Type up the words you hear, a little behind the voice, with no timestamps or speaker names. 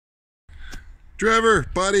Trevor,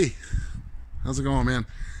 buddy, how's it going, man?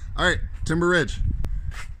 All right, Timber Ridge.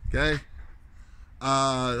 Okay.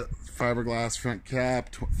 Fiberglass front cap,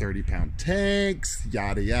 30-pound tanks,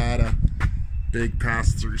 yada yada. Big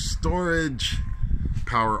pass-through storage,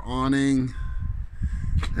 power awning,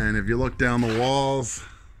 and if you look down the walls,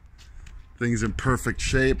 things in perfect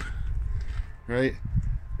shape, right?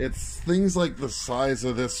 It's things like the size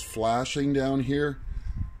of this flashing down here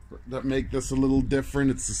that make this a little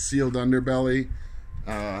different. It's a sealed underbelly,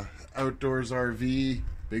 outdoors RV,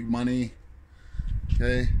 big money.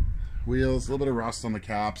 Okay, wheels, a little bit of rust on the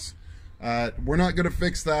caps. We're not gonna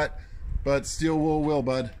fix that, but steel wool will,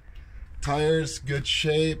 bud. Tires, good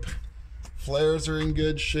shape. Flares are in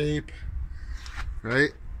good shape,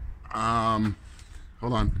 right? Hold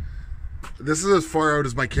on. This is as far out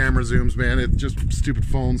as my camera zooms, man. It's just stupid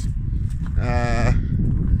phones.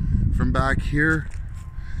 From back here,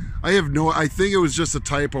 I think it was just a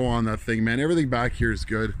typo on that thing, man. Everything back here is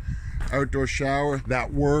good. Outdoor shower,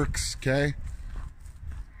 that works, okay?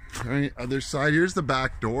 All right, other side, here's the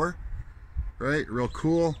back door, right? Real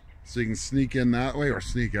cool. So you can sneak in that way, or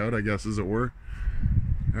sneak out, I guess, as it were.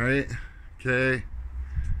 All right, okay.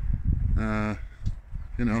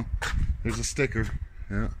 You know, there's a sticker,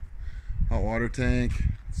 yeah. Hot water tank,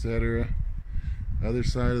 etc. Other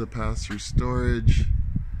side of the pass-through storage.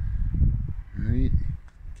 Right,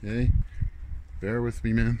 okay. Bear with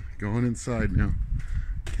me, man. Going inside now.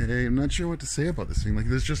 Okay, I'm not sure what to say about this thing. Like,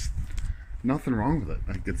 there's just nothing wrong with it.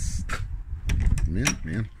 Like, it's,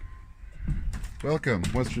 man. Welcome,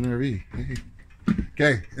 Western RV. Hey.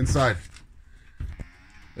 Okay, inside.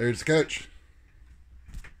 There's the couch.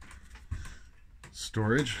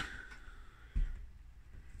 Storage.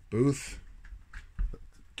 Booth.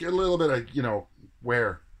 Get a little bit of, you know,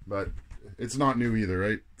 wear, but it's not new either,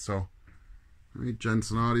 right? So, right,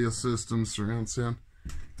 Jensen audio system, surround sound.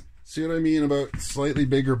 See what I mean about slightly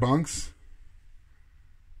bigger bunks?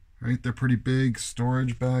 Right, they're pretty big.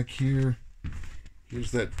 Storage back here.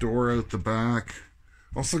 Here's that door out the back.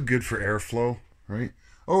 Also good for airflow, right?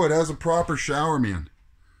 Oh, it has a proper shower, man.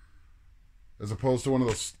 As opposed to one of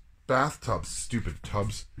those bathtubs, stupid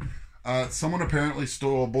tubs. Someone apparently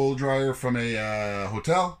stole a blow dryer from a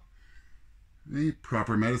hotel. A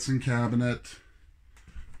proper medicine cabinet.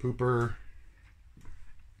 Pooper.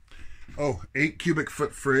 Oh, 8 cubic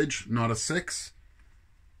foot fridge, not a 6.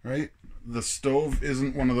 Right? The stove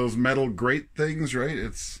isn't one of those metal grate things, right?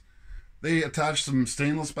 They attached some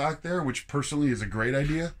stainless back there, which personally is a great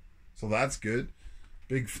idea. So that's good.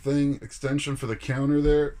 Big thing, extension for the counter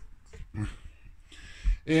there.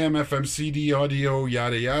 AM, FM, CD, audio,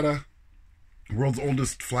 yada yada. World's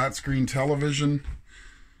oldest flat screen television.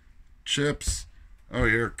 Chips. Oh,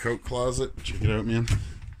 here, coat closet. Check it out, man.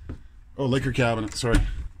 Oh, liquor cabinet, sorry.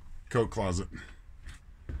 Coat closet.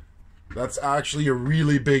 That's actually a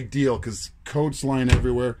really big deal because coats line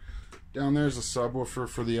everywhere. Down there's a subwoofer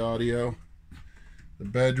for the audio. The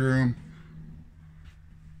bedroom.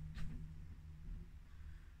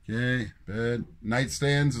 Okay, bed.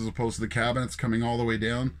 Nightstands as opposed to the cabinets coming all the way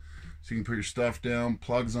down. So you can put your stuff down.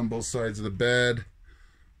 Plugs on both sides of the bed.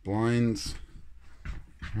 Blinds.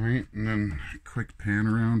 Alright, and then a quick pan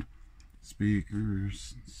around.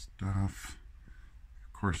 Speakers, stuff.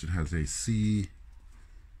 Of course it has AC.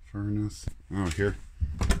 Furnace. Oh, here.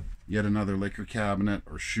 Yet another liquor cabinet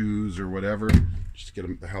or shoes or whatever. Just to get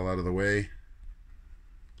them the hell out of the way.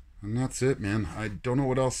 And that's it, man. I don't know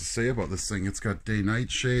what else to say about this thing. It's got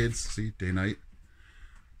day-night shades. See, day-night.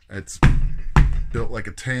 It's built like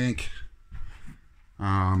a tank.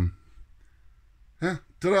 Yeah,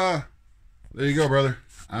 ta-da! There you go, brother.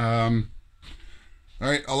 Alright,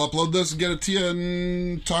 I'll upload this and get it to you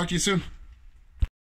and talk to you soon.